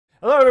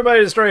Hello everybody,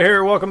 it's Troy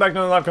here. Welcome back to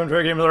another live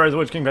commentary game of the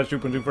RotWK King Patch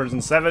 2.2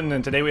 version 7,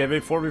 and today we have a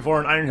 4v4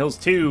 on Iron Hills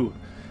 2.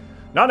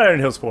 Not Iron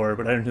Hills 4,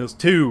 but Iron Hills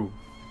 2.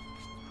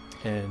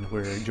 And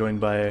we're joined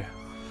by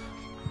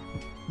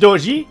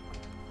Dogi.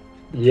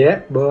 Yeah,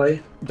 boy.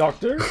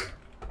 Doctor.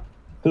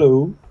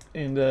 Hello.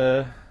 And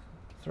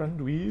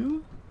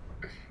Thranduil.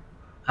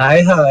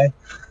 Hi, hi.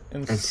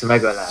 And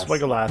swagolas.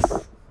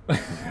 Swagolas.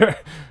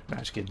 Nah,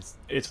 just kidding.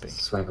 It's pink.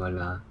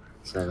 Swagolas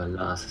is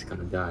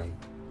gonna die.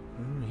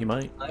 He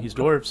might. He's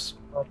dwarves.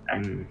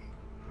 I'm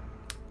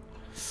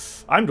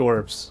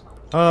dwarves.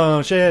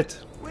 Oh shit.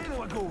 Where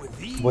do I go with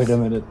these? Wait a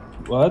minute.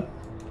 What?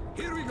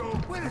 Here we go.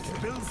 Where is the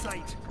build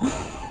site?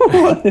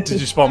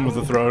 Did you spawn with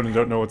the throne and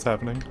don't know what's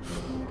happening?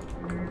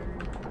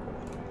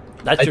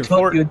 That's your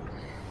fort. Your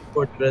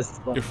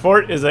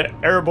fort is an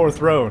Erebor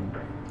throne.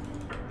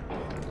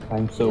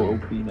 I'm so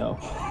OP now.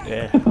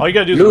 Yeah. All you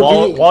gotta do is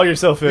wall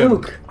yourself in.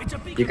 Look,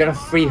 you got a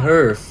free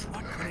hearth.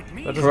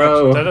 That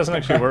doesn't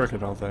actually work, I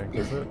don't think,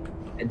 does it?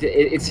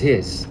 It's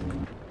his.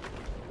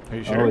 Are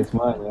you sure? Oh, it's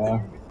mine,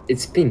 yeah.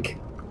 It's pink.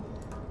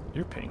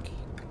 You're pink.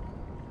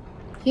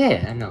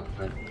 Yeah, I know,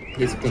 but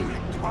he's pink.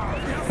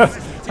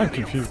 I'm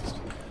confused.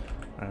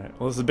 Alright,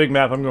 well this is a big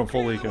map, I'm going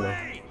full eco.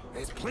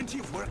 There's plenty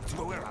of work to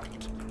go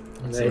around.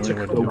 That's the only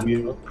way to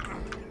do it.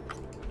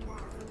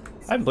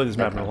 I haven't played this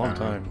map in a long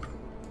time.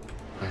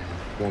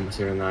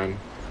 109.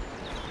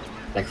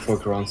 Like 4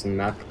 crowns on the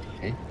map.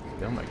 Okay.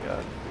 Oh my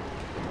god.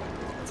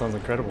 That sounds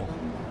incredible.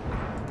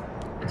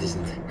 It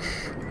isn't.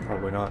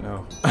 Probably not,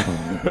 no.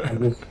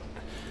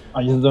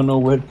 I just don't know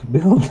where to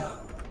build.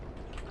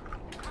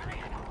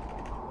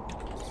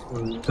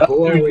 Go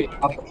away. We're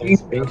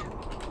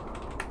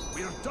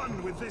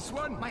done with this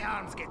one. My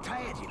arms get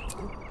tired, you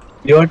know.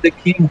 You're the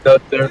king,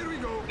 doctor.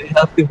 They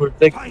have to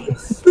protect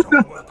us.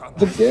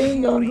 The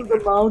king under the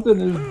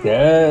mountain is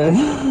dead.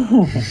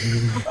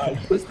 I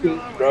took his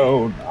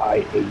throne.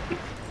 I hate it.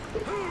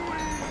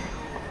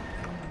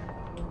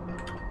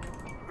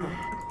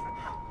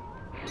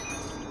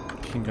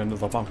 King under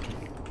the mountain.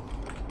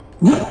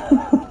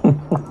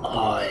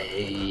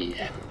 I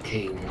am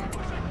king.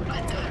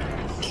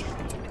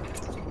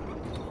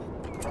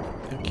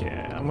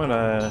 Okay, I'm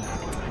gonna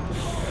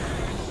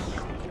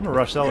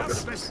rush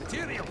zealots.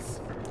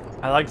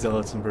 I like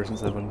zealots in version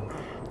 7.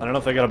 I don't know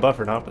if they got a buff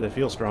or not, but they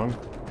feel strong.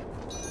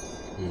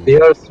 They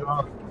are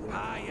strong.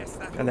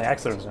 And the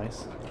axe is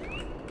nice.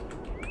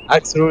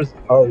 Axe rules.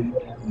 Oh,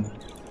 yeah.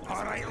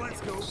 Alright,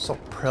 let's go. So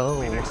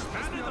pro. Okay.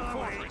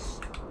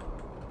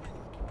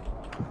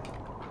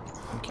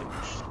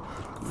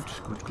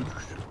 Good.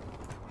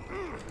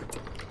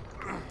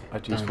 I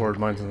have to use forward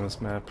mines on this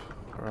map,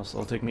 or else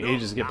it'll take me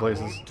ages to get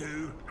places.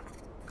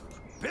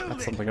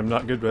 That's something I'm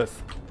not good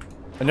with.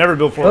 I never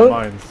build forward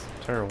mines.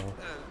 Terrible.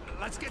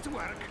 Let's get to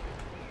work.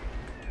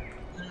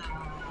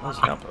 Where's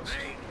the outpost?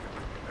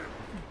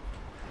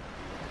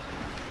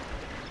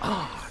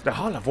 Ah, the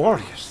Hall of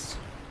Warriors.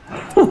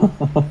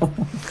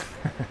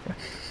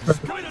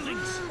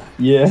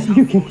 Yeah,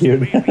 you can hear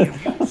that.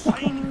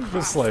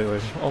 Just slightly,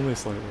 only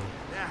slightly.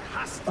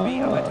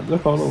 The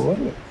Hall of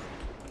Warriors.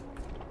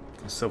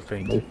 It's so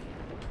faint.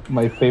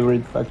 My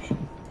favorite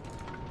faction.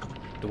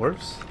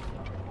 Dwarves?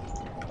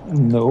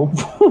 Nope.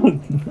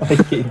 I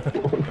hate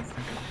dwarves.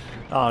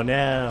 Oh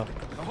no.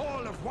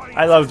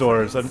 I love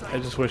dwarves. I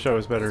just wish I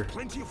was better.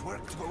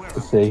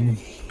 Same.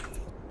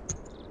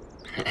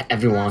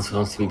 Everyone wants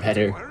to be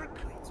better.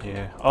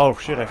 Yeah. Oh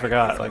shit, I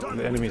forgot. Like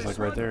the enemy's like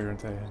right there, aren't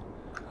they?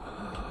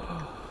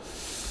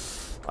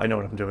 I know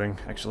what I'm doing,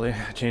 actually.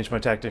 I changed my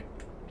tactic.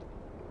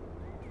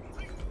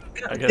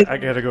 I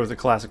gotta go with the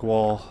classic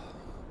wall.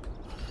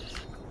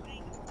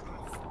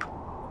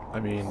 I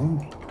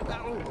mean,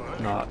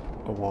 not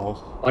a wall.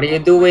 What are you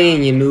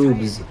doing, you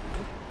noobs?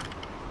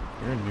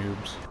 You're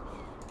noobs.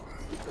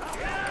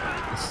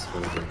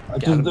 I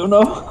just don't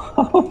know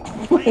how to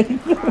play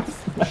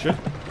this. Shit.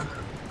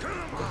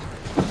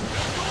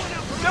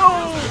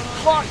 No!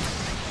 Fuck!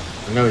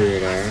 I know you're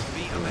there.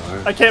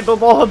 I can't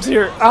build wall hubs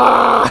here.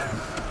 Ah!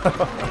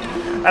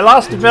 I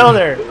lost a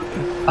builder.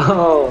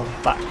 Oh.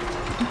 Fuck.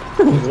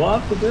 You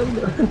lost the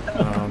builder.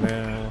 Oh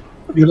man.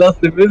 You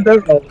lost the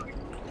builder? Oh.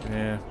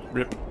 Yeah.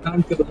 Rip.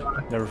 Time to the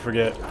bar. Never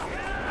forget.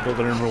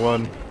 Builder number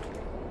 1.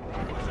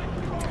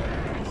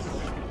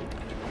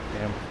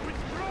 Damn.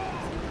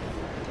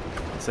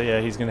 So yeah,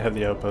 he's gonna have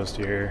the outpost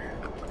here.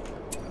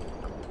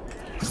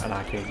 And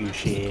I can't do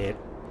shit.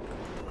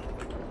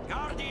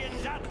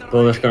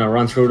 Builder's gonna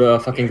run through the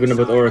fucking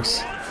Gunabut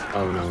orcs.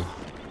 Oh no.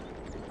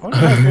 I wonder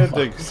how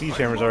good the siege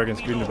hammers are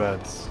against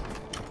Gunabads.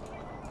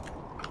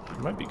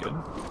 Might be good.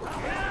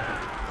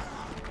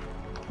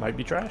 Might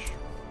be trash.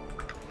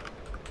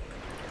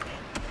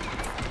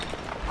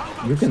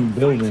 You can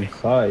build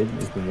inside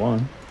if you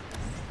want.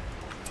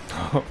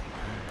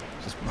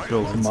 Just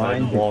build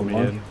inside and wall me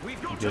in.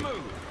 Good.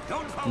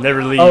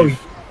 Never leave. Oh.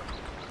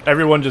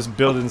 Everyone just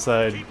build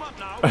inside.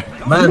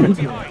 Man,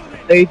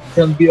 they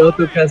can be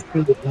auto-cast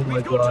through the. Oh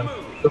my god.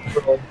 The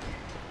pro.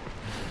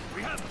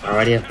 I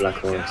already have black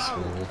horse.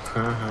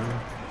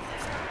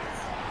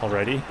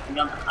 Already?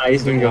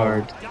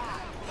 Isengard.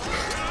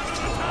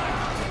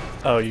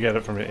 Oh, you got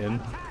it from an inn?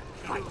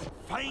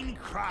 Fine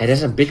craft. It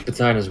is a big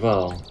battalion as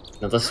well.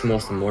 Not as small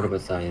as the mortar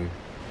battalion.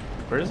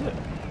 Where is it?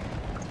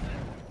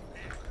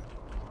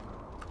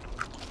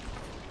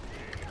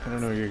 I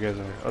don't know where you guys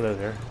are. Oh, they're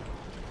there.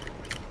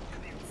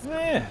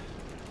 Eh.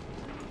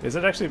 Is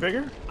it actually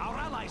bigger? Our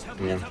allies have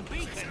Yeah. built a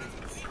beacon.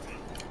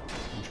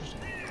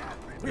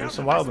 There's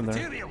some wild in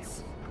there.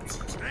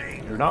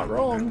 You're not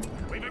wrong.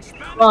 We've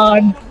expelled Come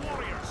on. all the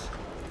warriors.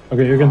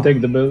 Okay, you can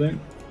take the building.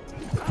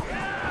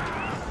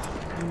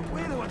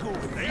 Where do I go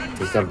with these?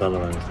 He's got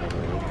Belenos.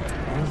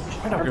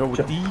 Why not go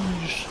with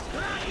these?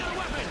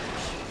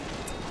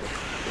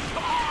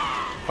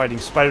 Fighting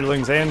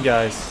spiderlings and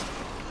guys.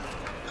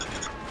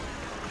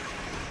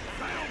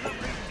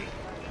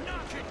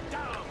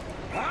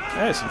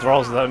 Hey, some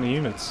thralls without any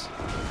units.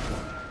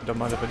 Don't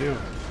mind if I do.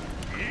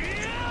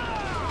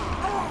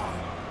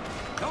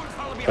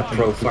 A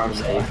pro farm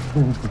save.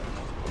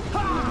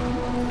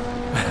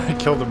 I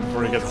killed him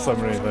before he got to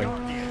summon anything.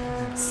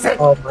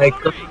 Oh my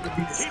god,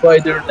 these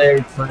spider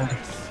legs, man. Do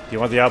you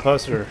want the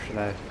outpost or should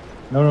I?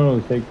 No,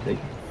 take.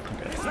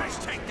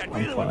 Let's take the I'm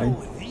wheel fine.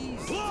 with these.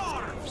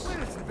 Dwarves.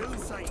 Where is the build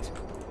site?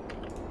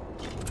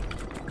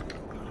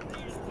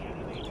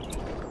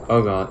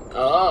 Oh god.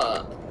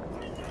 Ah!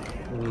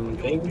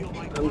 Maybe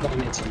I'm gonna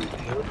need some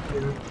help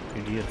here.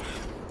 Idiot.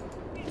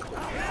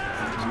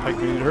 Spike,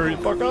 we need to hurry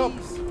the fuck up.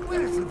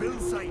 Where is the build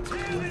site?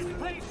 Tear this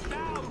place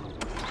down.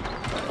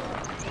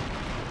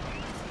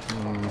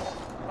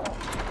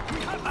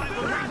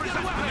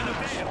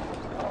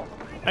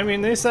 I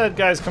mean, they said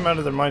guys come out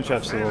of their mine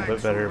shafts a little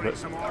bit better, but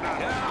Some order.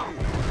 not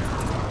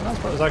as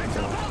far as I can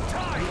tell.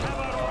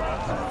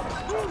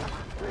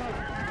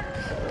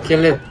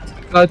 Kill it!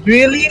 God,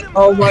 really?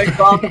 Oh my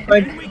god, my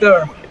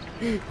leader.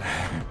 Where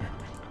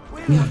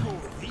do I go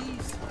with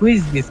these? Who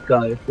is this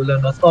guy?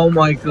 Belenos. Oh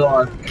my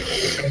god.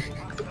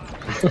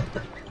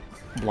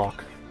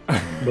 Block.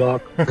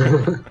 Block.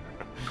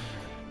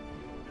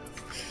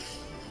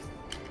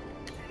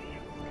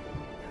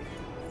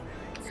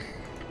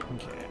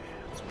 Okay.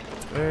 Let's put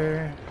it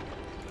there.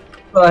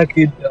 Fuck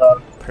it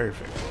up.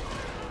 Perfect.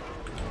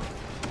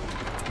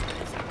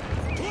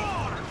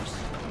 Dwarves.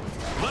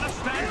 Let us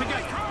stand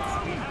together.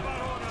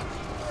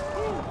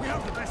 We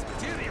have the best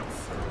materials.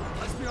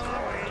 Let's be on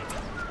our way.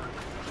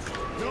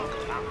 Look,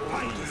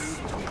 fine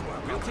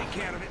stonework. We'll take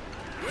care of it.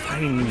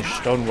 Fine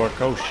stonework.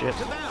 Oh shit.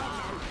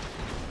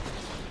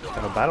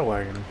 Got a battle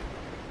wagon.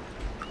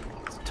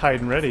 It's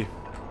tied and ready.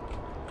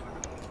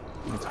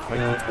 Let's fight.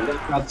 They've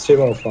got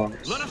several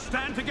farms. Let us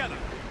stand together.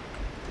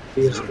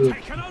 Here's good.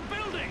 Taking out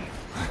building.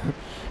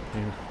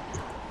 Yeah.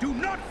 Do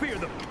not fear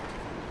them.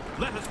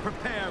 Let us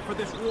prepare for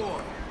this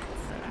war.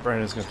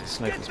 Brandon's gonna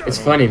snipe this. It's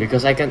person. funny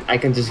because I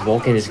can just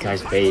walk in this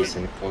guy's base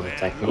and it won't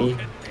attack me.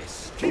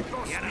 Keep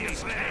those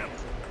enemies there.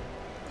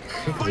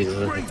 Because he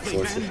doesn't have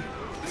forces.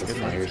 It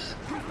fires.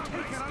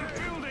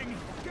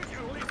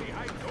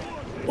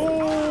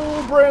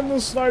 Oh, Brandon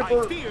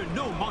sniper. Fear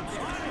no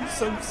monster.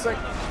 So sick.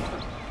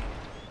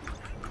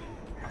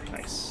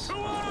 Nice.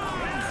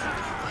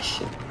 Oh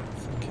shit.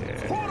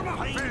 Okay. Well,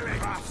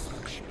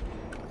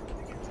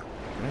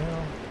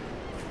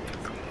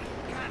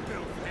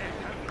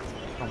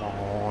 come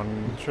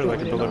on. Sure, I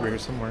can build over here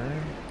somewhere.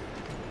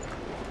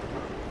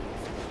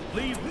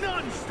 Leave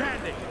none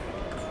standing.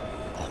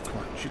 Oh, come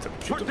on. Shoot them.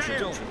 Shoot them. For Shoot them.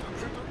 Dale. Shoot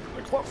them.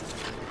 They're close.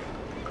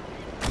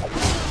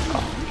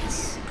 Oh,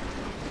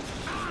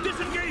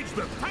 Disengage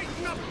them.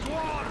 Tighten up,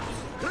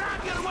 dwarves.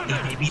 Grab your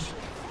weapons.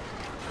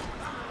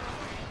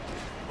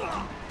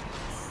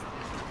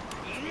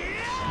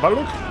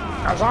 Baluk.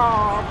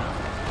 Kazan.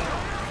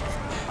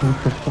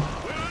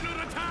 We're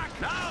under attack.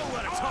 Now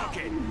we're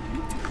talking.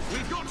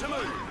 We've got to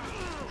move.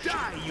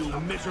 Die, you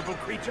miserable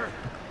creature.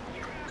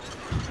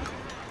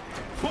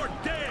 For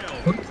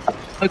Dale.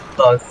 Fuck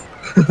us.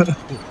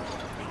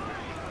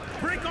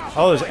 Break off.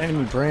 Oh, there's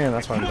enemy brand.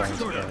 That's why I'm dying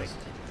so fast.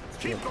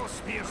 Keep those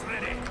spears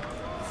ready.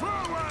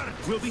 Forward.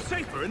 We'll be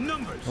safer in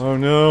numbers. Oh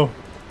no.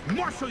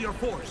 Marshal your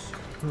force.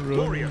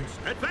 Warriors,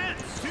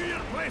 advance to your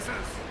places.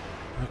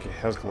 Okay,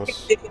 that was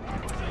close.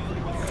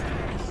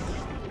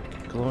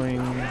 Glowing.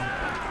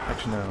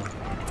 Actually, no.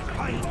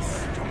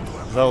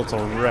 Velt's a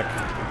wreck.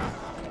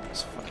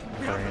 This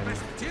fucking brand.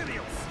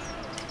 Materials.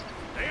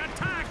 They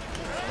attack.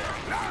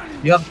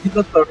 You have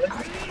people turret?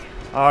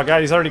 Oh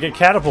god, he's already get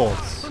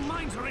catapults. The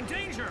mines are in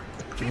danger.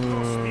 Keep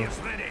those spears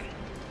ready.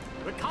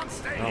 We can't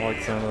stay I don't like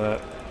the sound of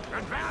that.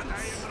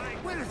 Advance.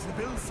 Where is the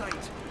build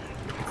site?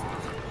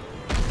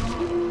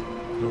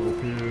 Double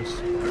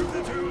pierce. Move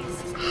the tools.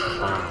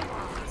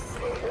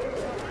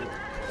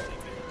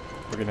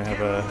 We're gonna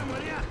have a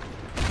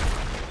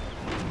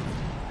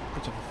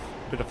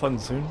bit of fun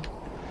soon.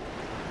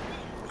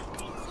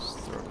 Just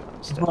throw down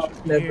a statue Oh,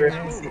 never.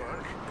 here.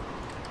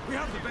 We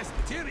have the best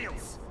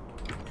materials.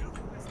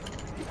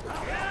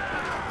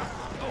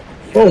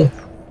 Oh,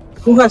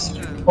 who has?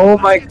 Oh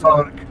my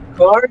god,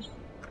 guard,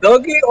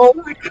 Dogi. Oh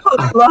my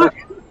god, luck.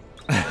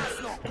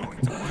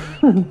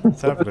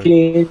 What's happening?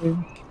 Okay.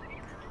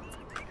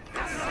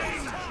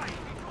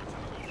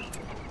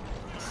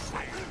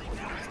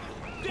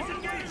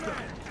 Disengage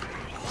them.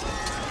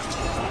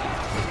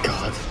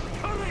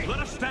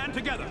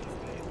 stand together.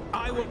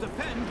 I will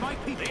defend my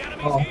people. The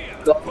enemy's Oh, here.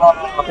 God. Oh,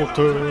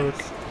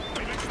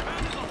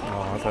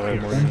 I thought I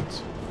had more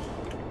units.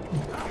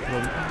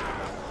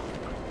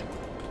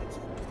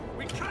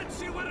 We can't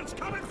see where it's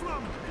coming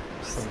from.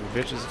 Son of a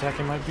bitch is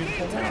attacking my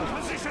beautiful Take wall.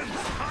 positions.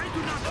 I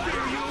do not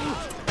fear you.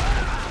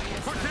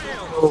 For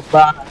tail. So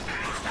bad.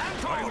 Stand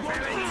tall,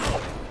 Felix.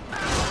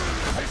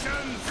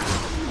 Positions.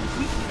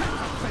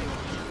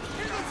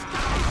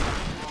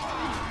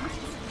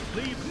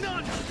 Leave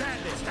none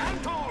standing.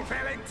 Stand tall,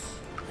 Felix.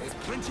 There's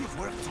plenty of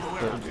work to go Oh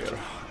around. dear. There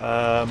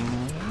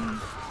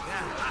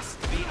has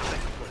to be a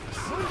better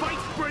place.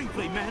 Fight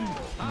bravely, men.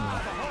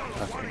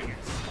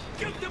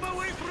 Get them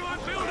away from our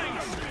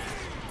buildings.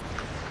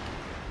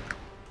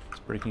 It's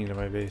breaking into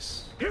my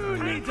base. You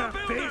need a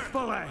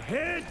faithful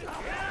ahead.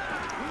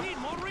 We need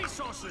more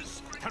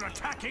resources. They're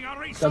attacking our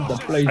Shut the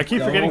resources. place I keep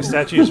down. forgetting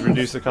statues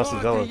reduce the cost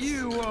of What do zealots.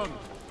 you want?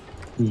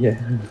 Yeah.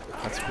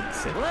 That's pretty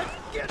sick. Let's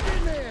get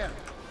in there.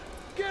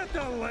 Get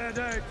the lead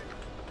out.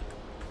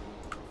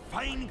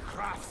 Fine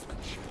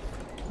craftsmanship.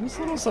 This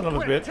little son of a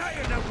We're bitch.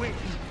 tired of waiting.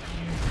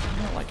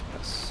 I'm not liking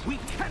this. We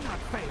cannot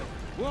fail.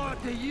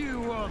 What do you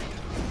want?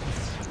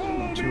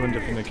 Follow 2 me.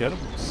 indifferent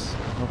cannibals.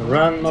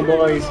 Run, my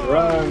boys,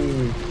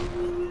 run!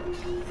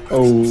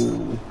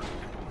 Oh.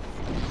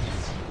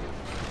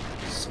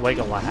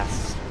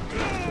 Swagolas.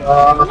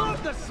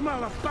 Love the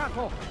smell of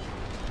battle.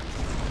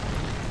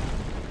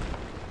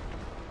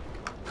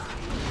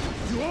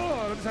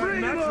 Dwarves are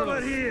natural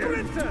over here.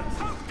 Sprinters.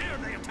 How dare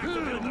they attack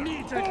the builder?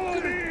 Need to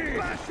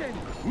bashing.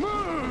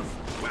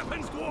 Move.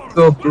 Weapons, dwarves.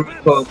 So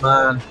brutal,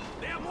 man.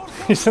 They are more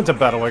He sent a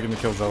battle wagon to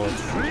kill zealots.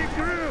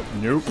 regroup.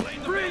 Nope.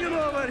 Bring them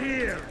over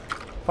here.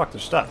 Fuck,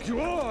 they're stuck.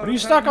 Dwarves What are you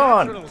stuck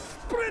on?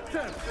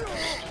 Sprinters.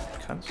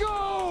 Cunts.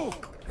 Go.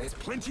 There's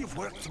plenty of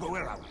work to go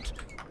around.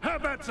 How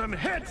about some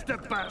heads to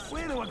bash?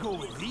 Where do I go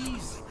with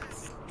these?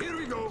 Here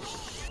we go.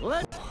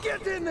 Let's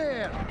get in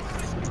there.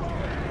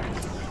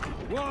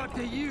 What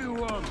do you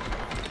want?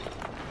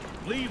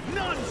 Leave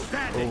none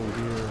standing. Oh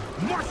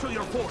dear. Marshal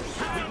your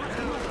force.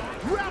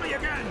 Rally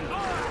again.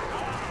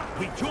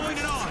 We join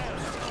in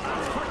arms.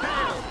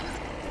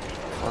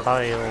 For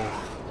tail.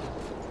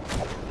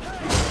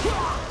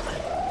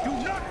 Do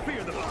not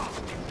fear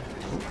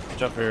them.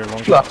 Jump here,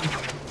 long Yeah.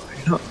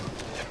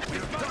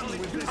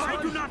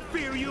 I do not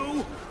fear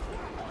you.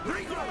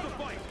 Break off the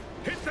fight.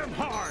 Hit them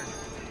hard.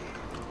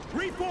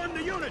 Reform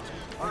the unit.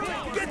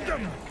 Get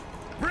them.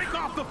 Break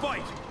off the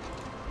fight.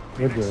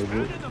 Good job,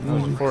 dude. That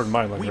was a forward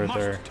mine like We right must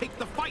there. take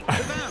the fight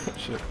to them.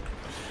 Shit.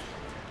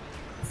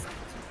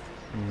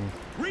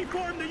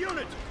 Reform the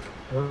unit.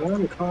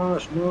 Oh,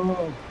 gosh,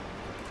 no.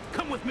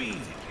 Come with me.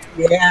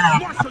 Yeah.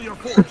 Marshal your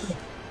force.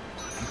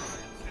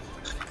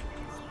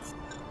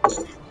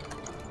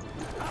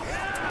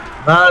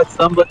 Man,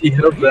 somebody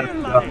help Here,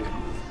 them. laddie.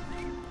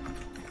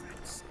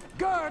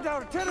 Guard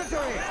our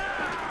territory.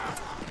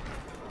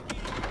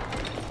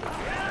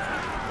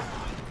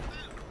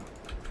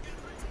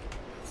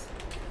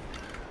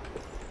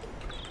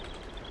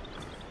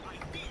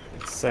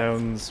 It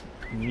sounds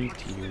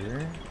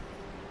meatier.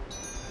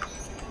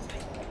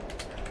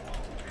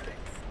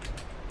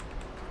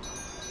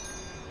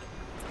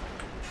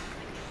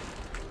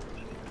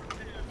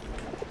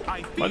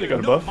 I Might have fear got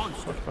a no buff.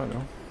 monster. What if I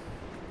know?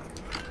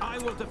 I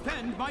will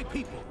defend my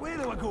people. Where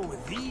do I go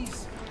with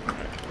these?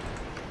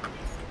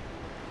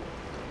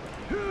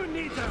 Who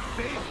needs a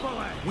faithful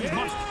ahead? We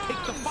must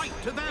take the fight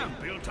to them.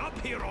 Built up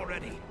here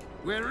already.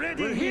 We're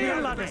ready here,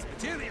 laddie.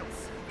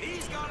 Materials.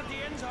 These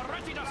guardians are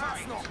ready to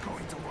fight. That's not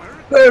going to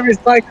work. Where is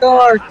my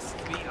card? Has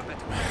to be a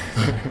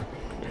better.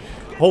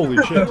 Holy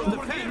I shit. will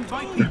defend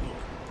my people.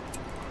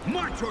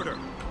 March order.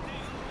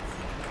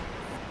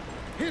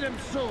 Hit him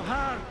so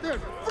hard, their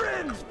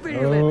friends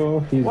feel it. Oh,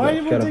 he's Why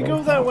got would they cannibal.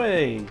 go that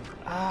way?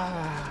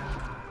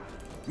 Ah.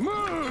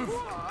 Move!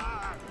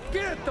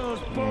 Get those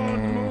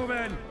bones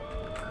moving!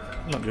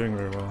 I'm not doing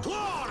very well.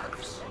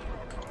 Dwarves!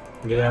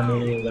 Yeah, me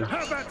neither.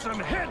 How about some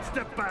heads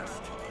to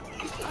bust?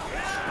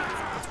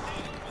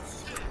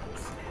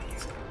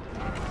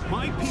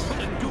 My people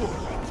endure.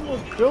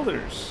 Well,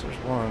 builders. There's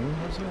one.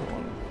 Where's the other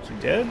one? Is he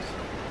dead?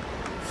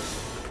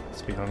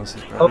 Let's be honest,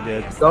 he's Oh, probably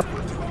dead. stop. We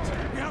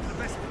have the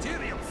best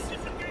materials.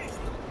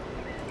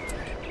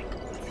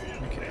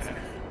 Okay.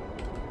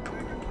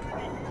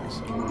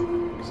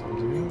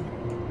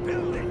 Something.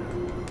 Building.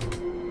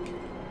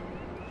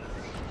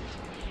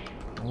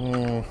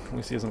 Oh, at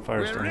least he hasn't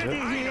We're firestormed ready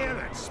yet. here.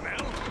 That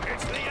smell.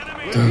 It's the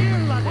enemy. Here,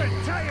 laddie.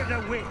 We're tired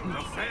of waiting.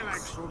 The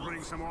phalanx will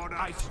bring some order.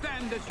 I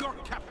stand as your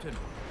captain.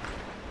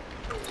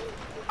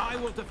 I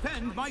will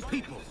defend my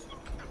people.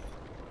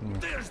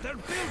 There's their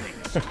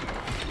buildings.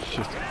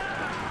 Shit.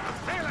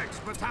 Phalanx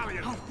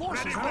battalion. Our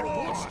forces are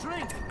full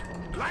strength.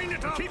 Line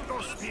it up. Keep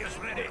those spears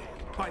ready.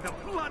 By the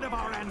blood of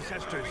our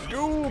ancestors.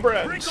 Go,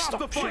 Brad! Break off the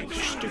Stop fight.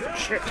 shooting, stupid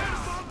shit.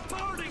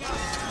 Bombarding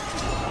us.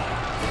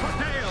 For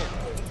Dale.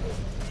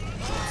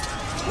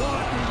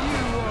 What do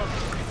you want?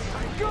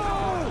 Go!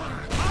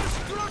 Our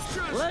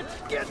structures. Let's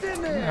get in I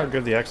don't know how there.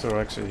 good the Exo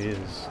actually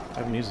is. I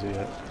haven't used it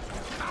yet.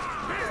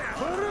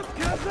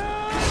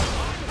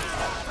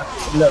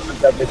 Look at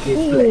that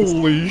place.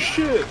 Holy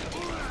shit!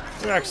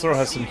 Your axe throw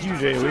has some huge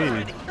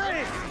AoE. I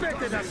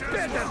expected a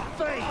better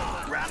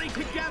fight! Rally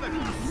together!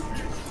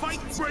 Fight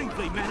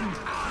bravely, men!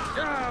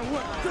 Ah,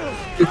 what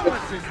those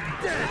cowards is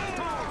dead!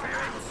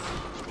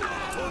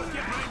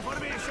 Get my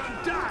formation!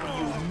 Die,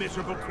 you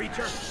miserable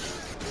creature!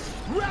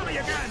 Rally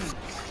again!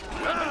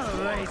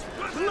 Alright,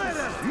 let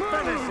us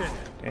finish it!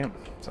 Damn,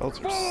 those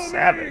are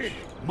savage.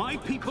 My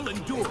people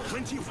endure.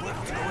 Plenty of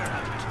work to go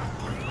around.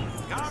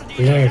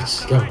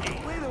 Let's go.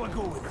 Where do I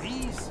go with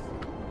these?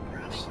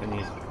 I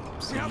need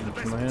some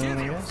for my own,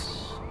 I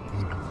guess.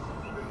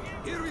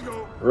 Here we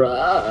go.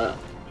 Rah.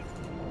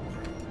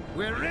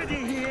 We're ready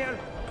here.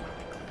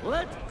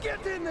 Let's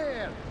get in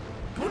there.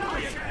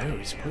 Oh,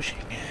 he's pushing.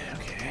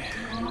 Okay.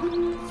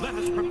 Let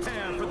us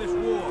prepare for this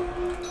war.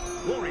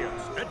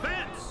 Warriors,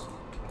 advance.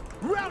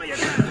 Rally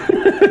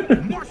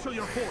again. Marshal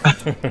your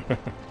force.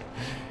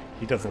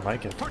 He doesn't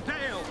like it. For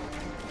Dale.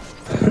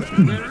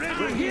 We're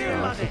ready here.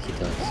 I think he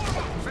does.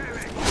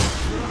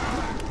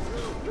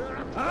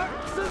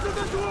 Axes of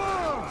the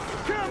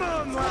dwarves! Come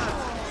on,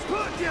 lads!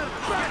 Put your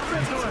backs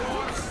into it!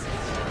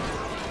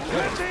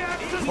 Let the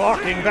axes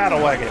Fucking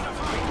battle wagon. I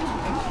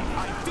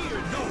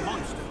fear no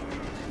monster.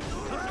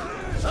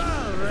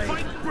 All right,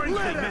 fight bravely,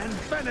 let us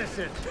finish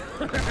it.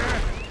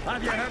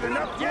 Have you had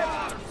enough yet?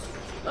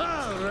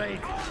 All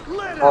right,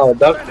 let us Oh,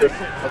 doctor.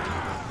 finish it.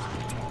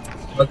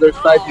 Other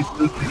side is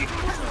losing.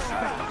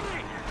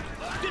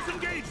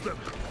 Disengage them.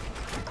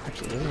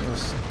 Actually,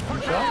 let's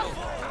one shot.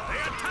 They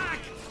attack.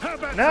 How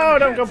about No, some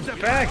don't go heads up?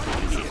 back.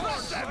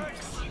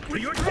 For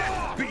your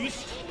death,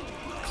 beast.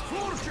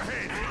 Forge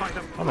ahead by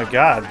the Oh my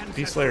god,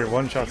 Beast Slayer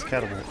one shots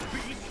catapult.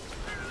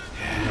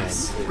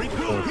 Yes.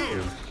 Regroup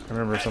here. I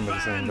remember somebody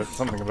saying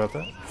something about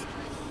that.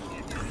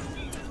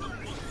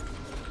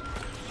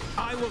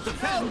 I will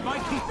defend my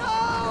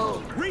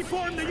people.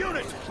 Reform the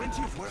unit.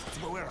 Plenty of work to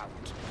go around.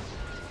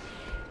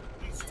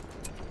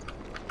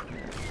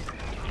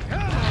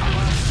 Come on,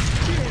 lads.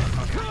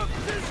 Come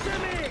to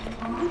me.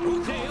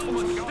 Dale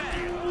must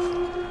stand.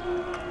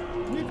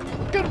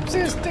 Good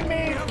system,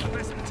 man.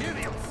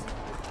 Materials.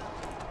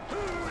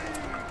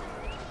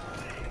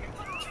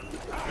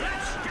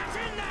 Let's get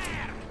in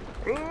there.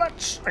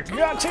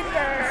 Let's get in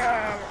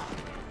there.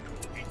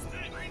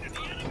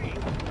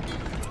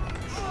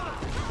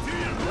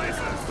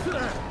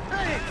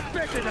 I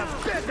expected a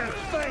better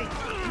fight.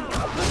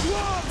 The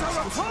dwarves are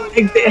upon you.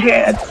 Take the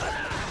head.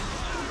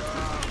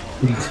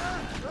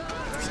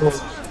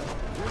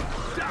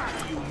 Die,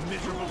 you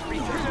miserable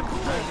creature.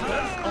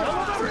 All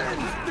of our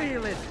friends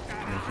feel it.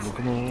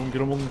 Come on,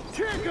 get him on.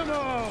 Take them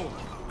all.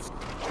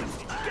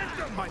 Get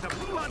them by the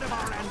blood of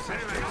our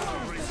ancestors.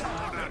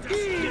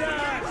 Eat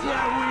us, you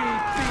wee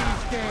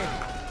beastie.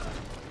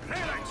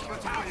 Phalanx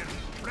battalion.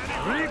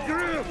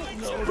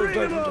 Regroup. Bring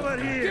them over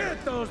here.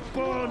 Get those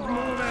bones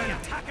moving.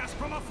 Attack us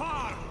from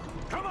afar.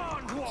 Come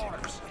on,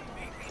 dwarves.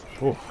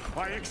 Oh,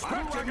 I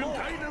expected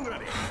more.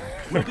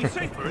 We'll be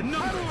safer in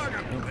number.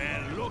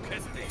 Well, look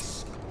at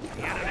this.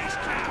 The enemy's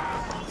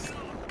camp.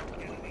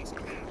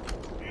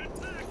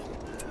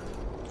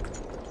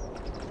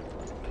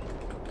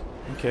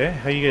 okay.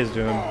 How you guys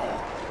doing?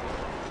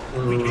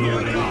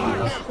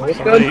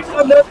 Somebody,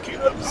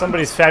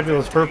 Somebody's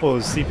fabulous purple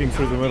is seeping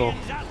through the middle.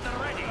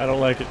 I don't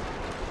like it.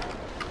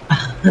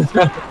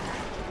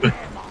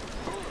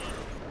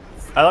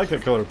 I like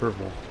that color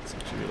purple. It's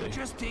actually really,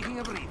 Just taking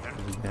a breather.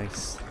 really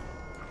nice.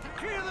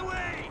 Clear the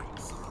way.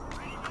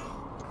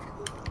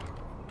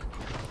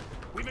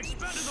 We've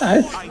expanded the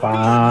That's wall.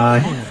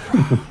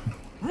 fine.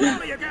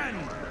 Rally again.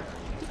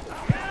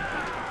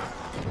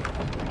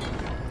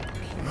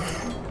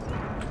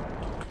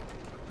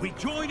 We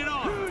join in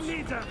arms. Who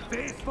needs a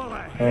faithful Oh,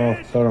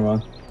 ahead? sorry,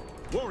 man.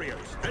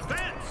 Warriors,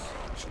 advance.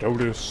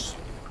 Stotus.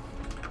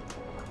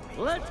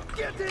 Let's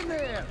get in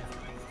there.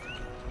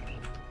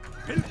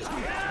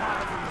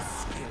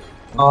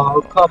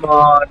 oh, come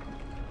on.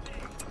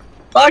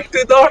 Back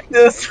to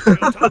darkness.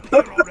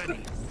 Already.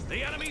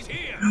 The enemy's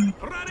here.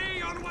 Ready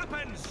your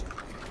weapons.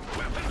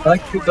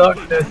 Back to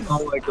darkness.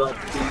 Oh my god.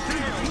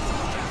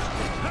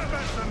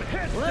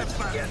 Let's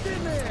get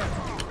in there.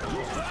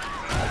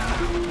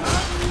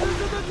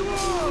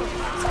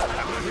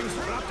 Everything's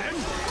strapped in.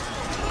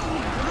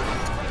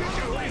 Get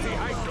your lazy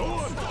hide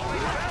going.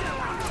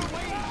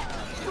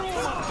 Throw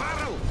a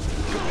barrel.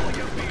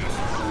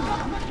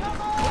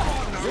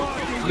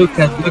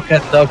 Look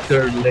at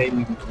Dr.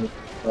 Lane.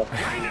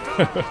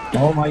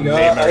 Oh my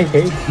god, I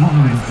hate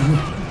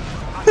you.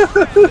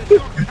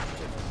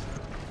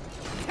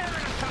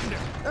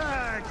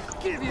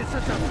 Give you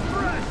such a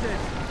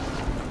thrashing.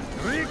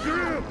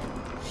 Regroup.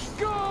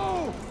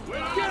 Go.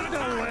 Get the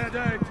lead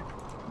out.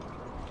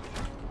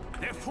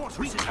 Their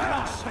fortress is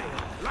close.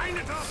 Line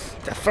it up.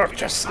 The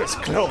fortress is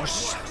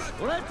close.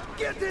 Let's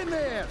get in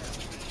there.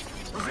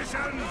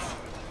 Positions.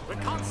 We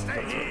can't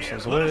stay here.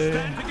 Forces Let us away.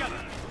 stand together.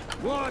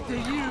 What do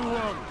you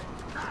want?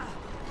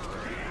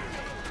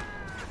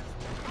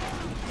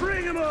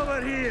 Bring him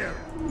over here.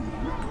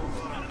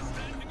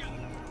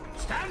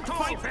 Stand tall.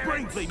 Fight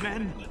bravely,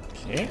 men.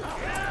 Okay.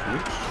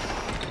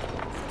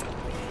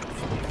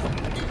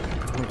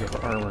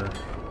 Armor.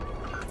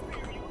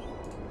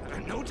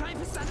 No time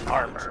for sand.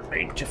 Armor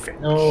made to fit.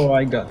 Oh,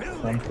 I got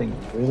something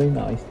really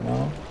nice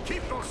now.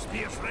 Keep those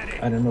spears ready.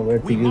 I don't know where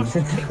to We use must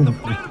it. take the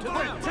fire to them.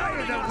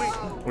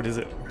 What is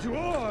it?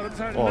 Dwarves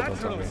are Oh, don't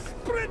tell me.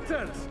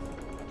 sprinters.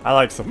 I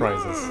like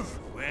surprises.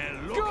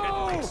 Well, look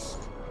at this.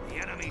 The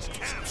enemy's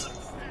camp.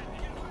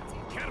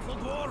 Careful,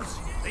 dwarves.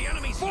 The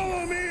enemy's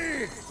Follow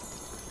me.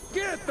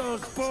 Get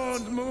those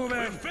bones moving.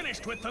 We're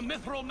finished with the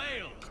mithril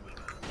mail.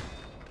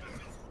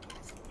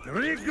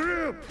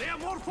 Regroup. There are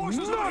more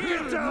forces over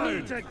here.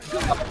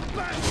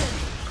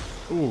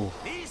 Ooh.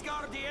 These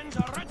guardians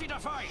are ready to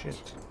fight.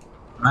 Shit.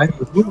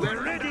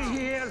 We're ready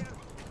here.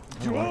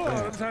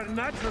 Dwarves are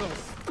natural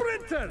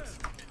sprinters.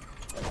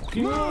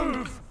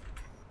 Move.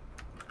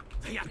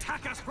 They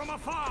attack us from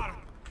afar.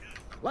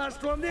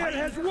 Last one there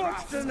has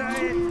watched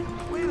tonight.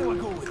 Where do I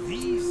go with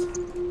these?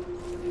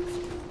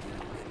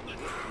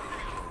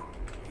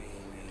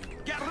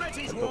 Get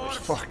ready, dwarves.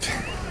 Fucked.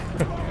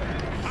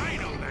 I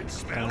know that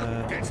spell.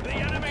 It's the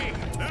enemy.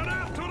 They're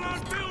after our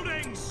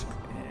buildings.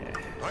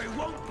 I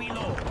won't be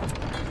long.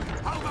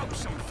 How about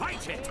some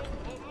fighting?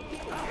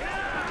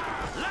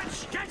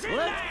 Let's get in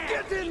there.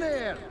 Get in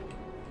there.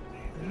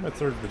 Where'd my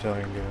 3rd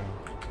battalion go?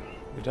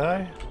 Did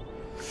I?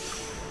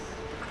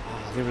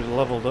 Oh, they were the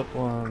leveled up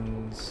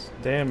ones.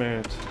 Damn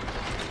it.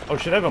 Oh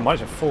shit, I have a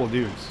bunch of full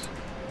dudes.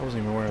 I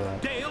wasn't even aware of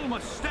that. Dale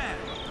must stand.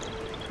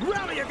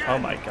 Rally again. Oh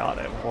my god,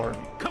 I have a horde.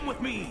 Come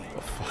with me.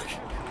 Oh fuck.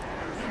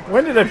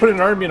 When did I put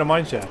an army in a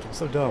mine shaft? I'm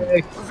so dumb.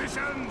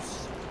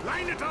 Positions.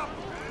 Line it up.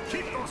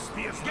 Keep those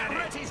spears ready. Get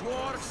ready,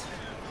 dwarves.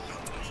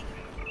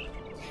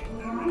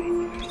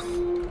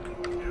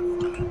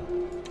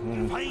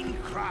 Fine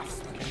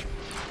craftsman.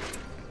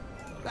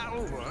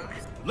 That'll work.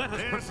 Let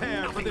us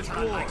prepare for this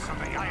war.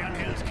 Iron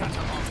Hills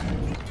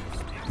catalog.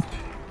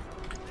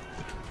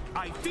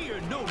 I fear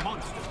no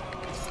monster.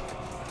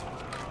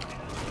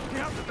 We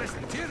have the best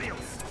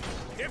materials.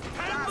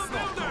 Defend the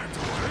builder.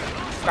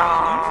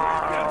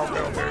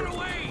 Run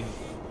away.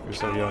 You're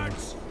so young.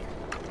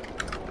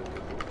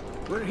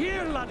 We're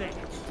here, laddie.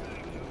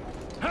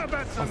 How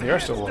about some they are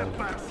so long.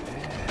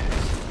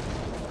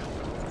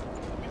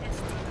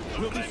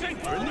 We'll be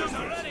safer in this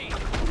already.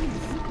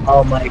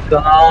 Oh my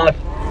god.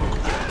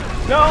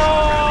 No!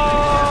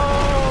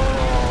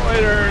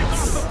 It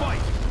hurts.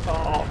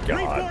 Oh god.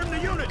 Reform the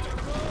unit.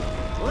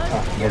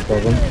 No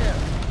problem.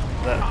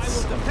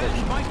 That's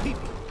Defend my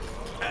people.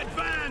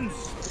 Advance.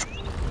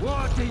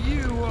 What do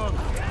you want?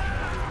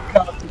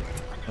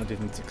 I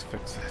didn't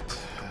expect that.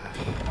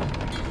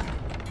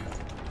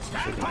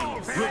 Stand tall.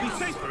 We'll be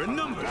safer in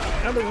numbers.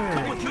 Come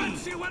with me.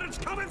 See where it's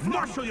coming from.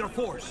 Marshal your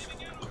force.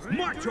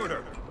 March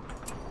order.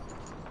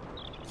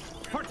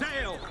 For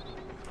Dale.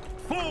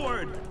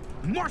 Forward.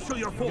 Marshal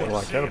your force. Got a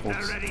lot of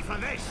catapults. They're ready for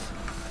this.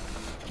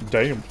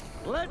 Damn.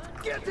 Let's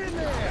get in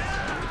there.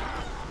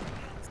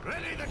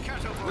 Ready the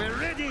catapult. We're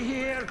ready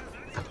here.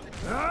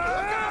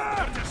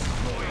 Ah!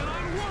 Destroy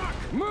our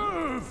work.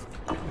 Move.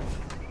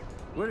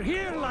 We're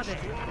here, laddie.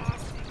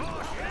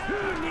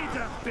 Who needs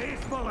a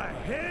baseball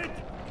ahead?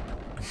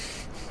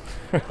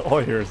 All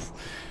I hear is,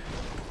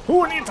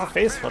 who needs a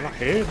face for a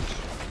head?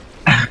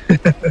 I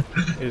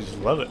just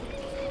love it.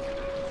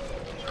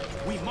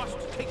 We must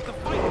take the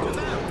fight to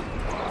them.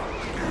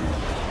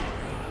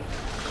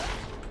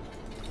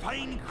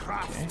 Fine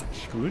craft.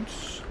 Good.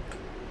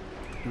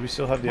 Do we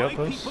still have the My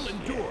outposts? people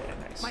endure.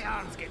 Nice. My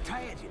arms get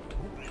tired.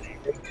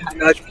 They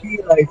cannot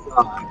be like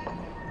that.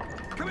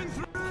 Coming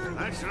through.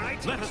 That's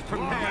right. Let us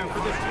prepare for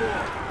this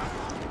war.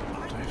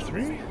 Do I have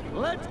 3?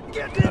 Let's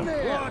get in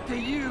there. What do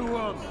you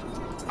want?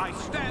 I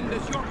stand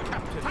as your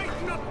captain.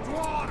 Tighten up,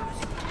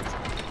 dwarves.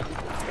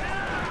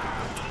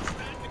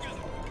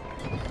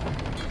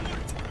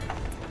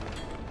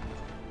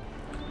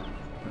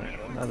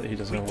 Right, now that he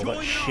doesn't have all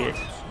that shit,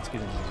 let's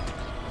get in there.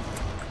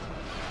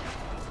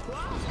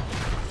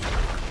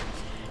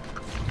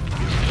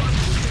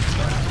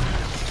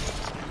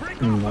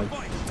 Nice.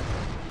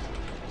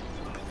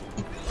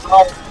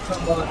 Oh,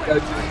 come on,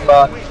 God.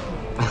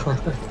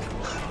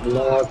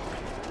 Lord.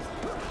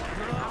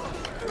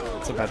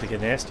 It's about to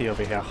get nasty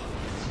over here.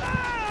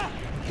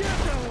 Get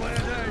the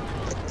leather.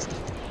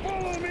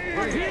 Follow me.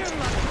 We're here.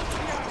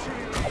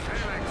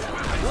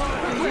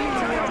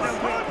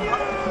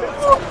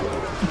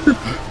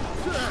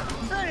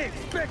 They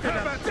expected a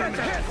better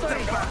hit.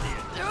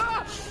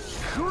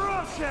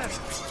 Crush it.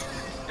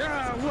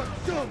 What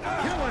don't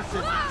kill us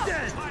is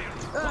dead.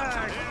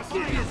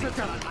 Give you such a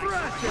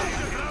thrashing.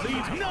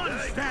 Leave none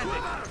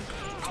standing.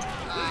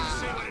 Let's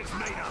see what it's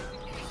made of.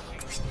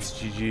 It's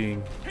GGing.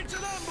 It's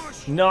an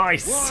ambush.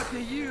 Nice! What do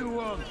you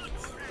want?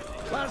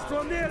 Last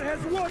one there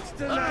has watched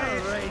tonight.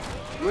 All right.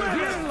 We're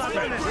here,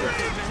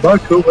 lads.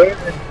 Back away.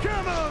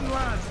 Come on,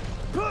 lads.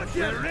 Put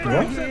your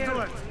hands into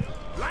it.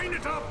 Line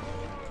it up.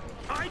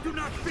 I do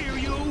not fear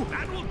you.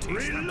 That will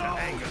teach them to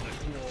anger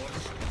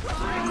the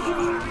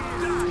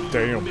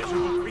Damn.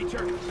 miserable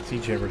creature.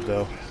 Siege hammers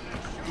though.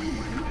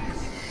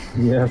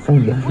 Yeah,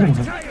 from the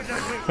Tired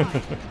of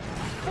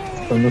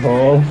it. from the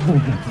hall.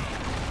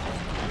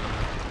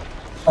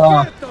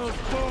 Ah, Get those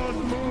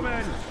bones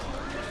moving.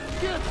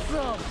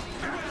 Let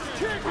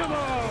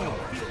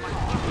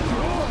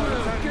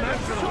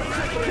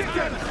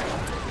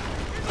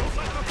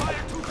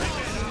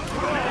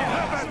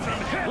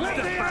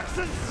the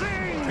axes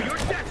sing! To your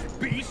death,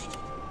 beast!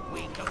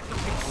 We got the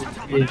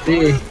You see?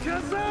 We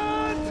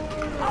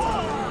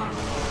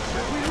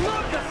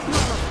love the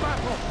smell of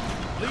battle!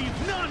 Leave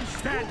none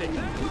standing!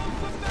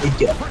 We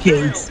got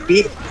King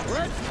Speed.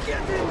 Let's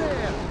get in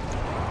there!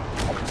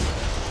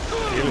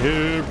 Kill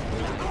him.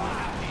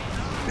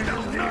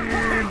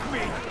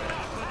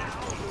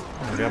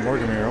 Oh, we got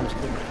Morgan here. Almost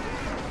killed me.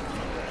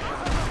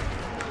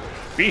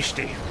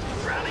 Beastie.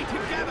 Rally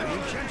together,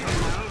 you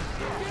gentlemen!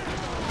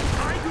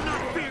 I do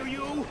not fear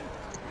you!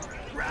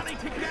 Rally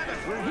together!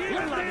 We're here!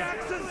 Let the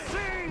axes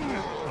sing!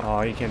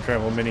 Oh, you can't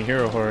travel mini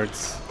hero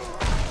hordes.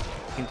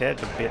 Ain't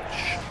that a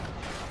bitch?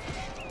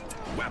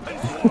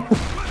 Weapons!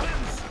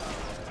 Weapons!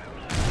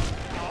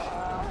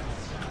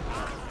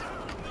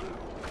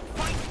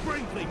 Fight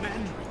bravely,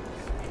 men!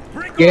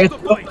 Bring Get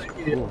on the up fight!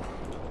 here.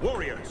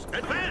 Warriors,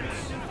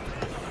 advance!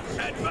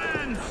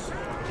 Advance!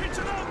 It's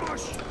an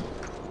ambush!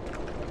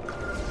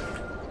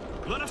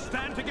 Let us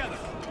stand together!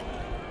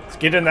 Let's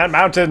get in that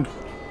mountain.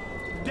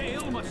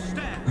 Dale must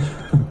stand!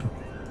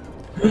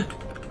 I'm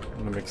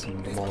gonna make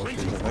some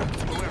demolishers of that.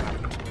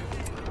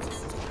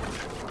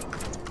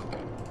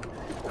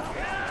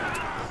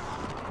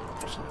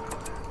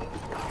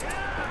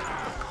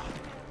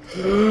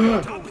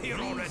 Top here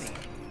already!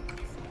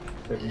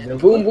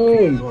 Boom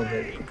boom. Oh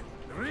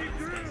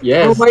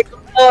Yes. my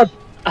god!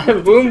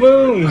 Boom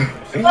boom.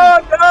 Oh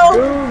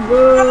Boom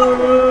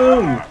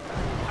boom.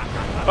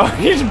 Oh,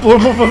 he just blew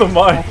him up with the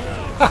mine.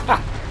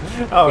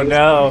 Oh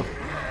no.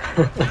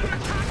 no!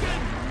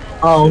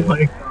 Oh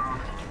my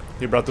god.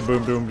 You brought the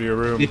boom boom to your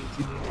room.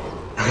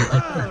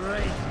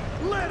 Alright,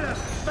 let us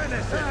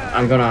finish it!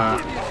 I'm gonna.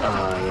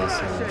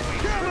 Yes.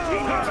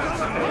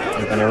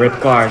 I'm gonna rip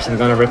cars. I'm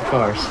gonna rip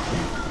cars.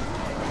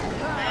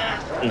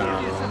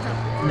 No.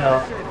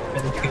 No.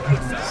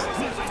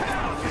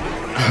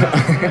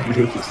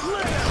 Please.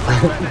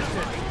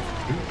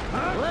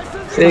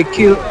 Thank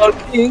you, our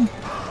king.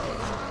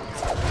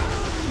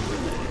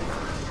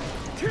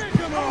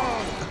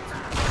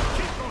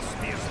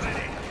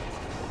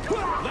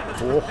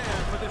 Cool.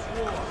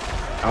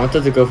 I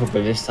wanted to go for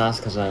ballistas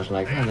because I was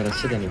like, oh,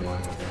 that's it anymore.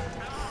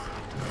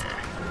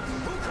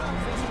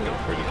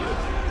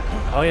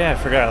 Oh yeah, I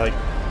forgot. Like,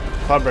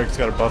 Cloudbreak's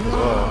got a buff as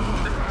well.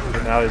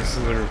 And now this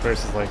literally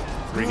replaces like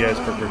 3 guys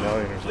per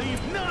battalion or something.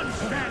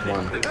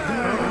 One.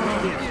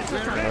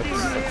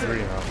 That's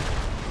 3 now.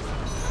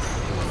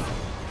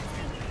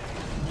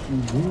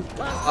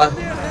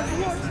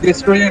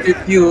 Destroyer,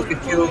 if you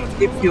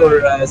keep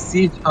your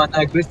siege on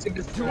aggressive,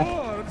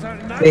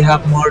 they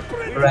have more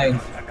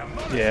rank.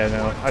 Yeah,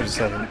 no, I just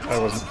haven't.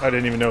 I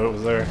didn't even know it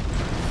was there.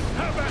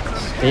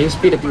 Can you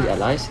speed up your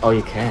allies? Oh,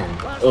 you can.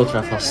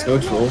 Ultra fast snow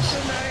trolls.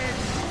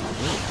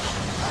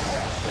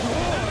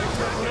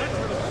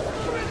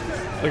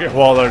 Look at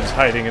Waller just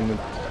hiding in the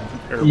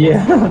airport.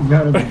 Yeah, I'm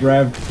gonna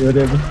grab with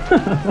him.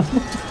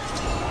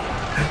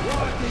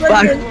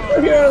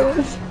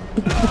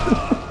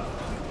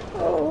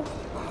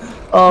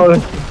 Oh,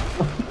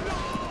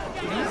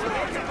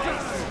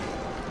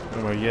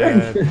 Oh my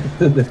god.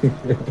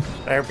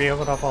 They're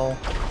beautiful.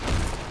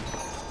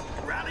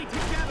 Rally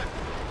together!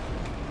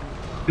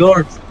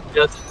 Dwarves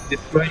just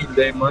destroying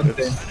the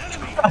mountain.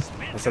 I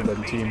said that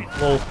in team.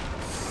 Lol.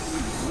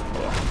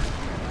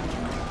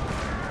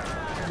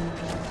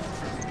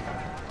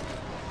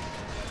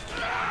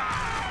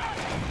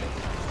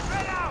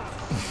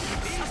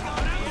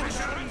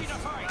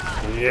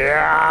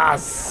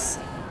 Yes!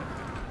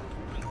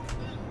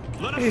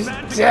 Let us He's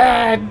stand together!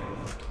 dead!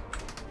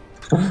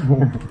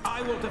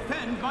 I will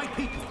defend my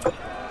people!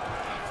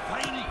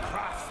 Fine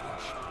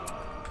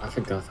craftsmanship! I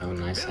forgot how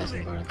nice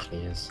Isengard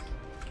actually is.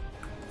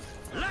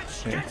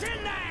 Let's get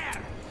in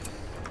there!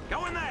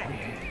 Go in there!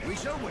 We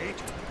shall wait.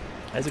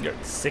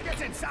 Isengard's sick.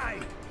 Get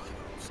inside!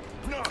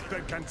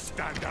 Nothing can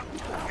stand up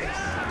to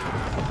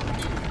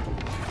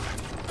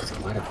It's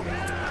quite a big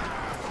army.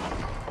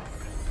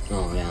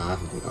 Oh yeah, I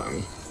have a big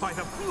army. By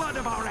the blood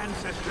of our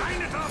ancestors!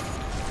 Line it up!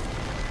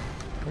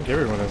 I think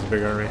everyone has a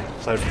big army,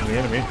 aside from the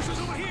enemy. Forces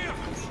over here!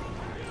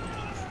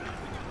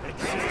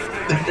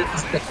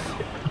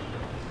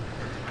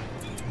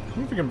 I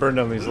think we can burn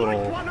down these Light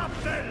little one up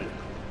then!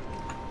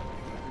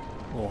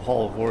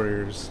 hall of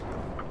warriors.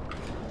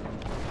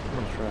 I'm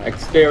gonna try.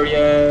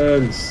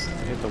 Experience!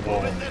 Hit the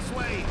wall. This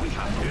way!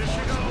 Here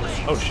she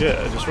goes! Oh shit,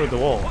 I just read the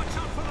wall. Watch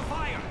out for the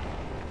fire!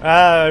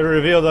 Ah, I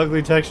revealed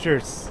ugly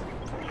textures.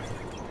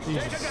 Stay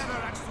together,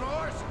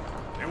 axe-throwers!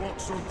 They won't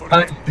soon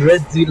Find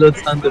red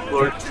zealots on the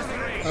board.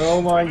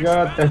 Oh my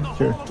god, that's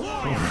true.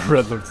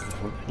 Red looks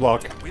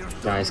block.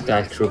 Guys,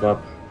 group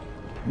up.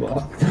 I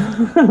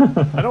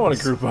don't want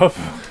to group up.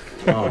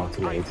 Oh,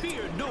 too late.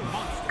 Fear no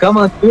monster! Come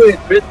on, do it.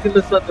 Red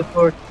zealots on the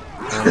board.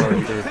 I don't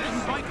wanna group.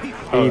 Defend my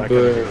people! Oh, that kinda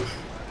Rebirth. group.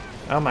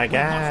 Oh my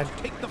god.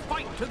 Take the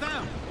fight to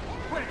them!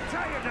 We're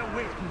tired of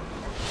waiting!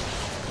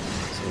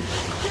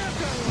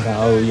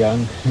 Now,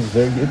 young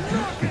Zergit,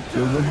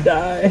 you will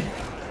die.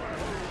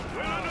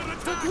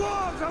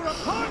 dwarves are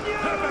upon you!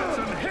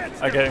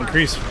 I got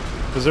increased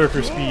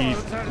berserker speed.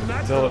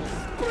 Zealot.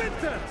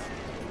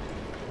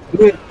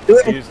 Do it, do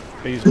I it.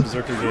 use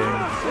berserker game.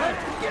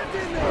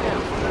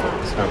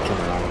 It's not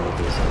killing all of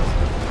these.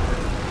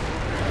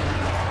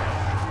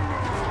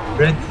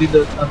 Red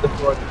Widows on the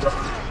board.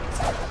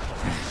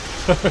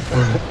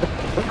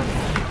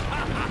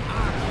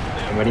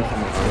 I'm ready for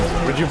my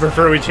arms. Would you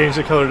prefer we change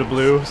the color to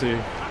blue? See,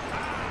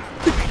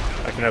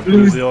 I can have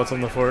blue zealots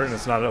on the fort, and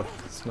it's not a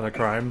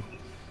crime.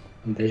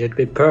 They should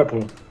be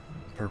purple.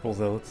 Purple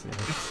zealots. Yeah.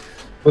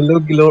 Blue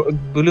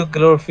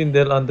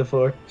Glorfindel on the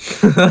fort.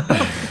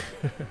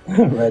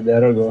 Red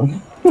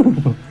Aragorn.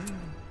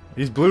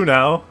 He's blue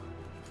now.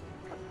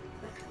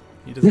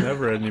 He doesn't have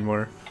red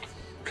anymore.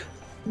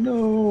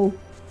 No.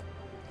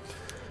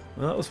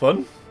 Well, that was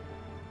fun,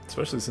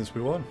 especially since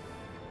we won.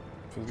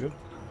 Feels good.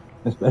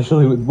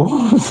 Especially with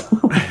balls.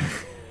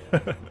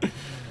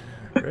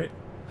 Great.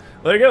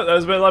 There you go. That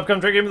was my live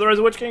commentary game of the Rise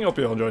of Witch King. Hope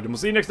you all enjoyed, and we'll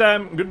see you next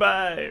time.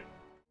 Goodbye.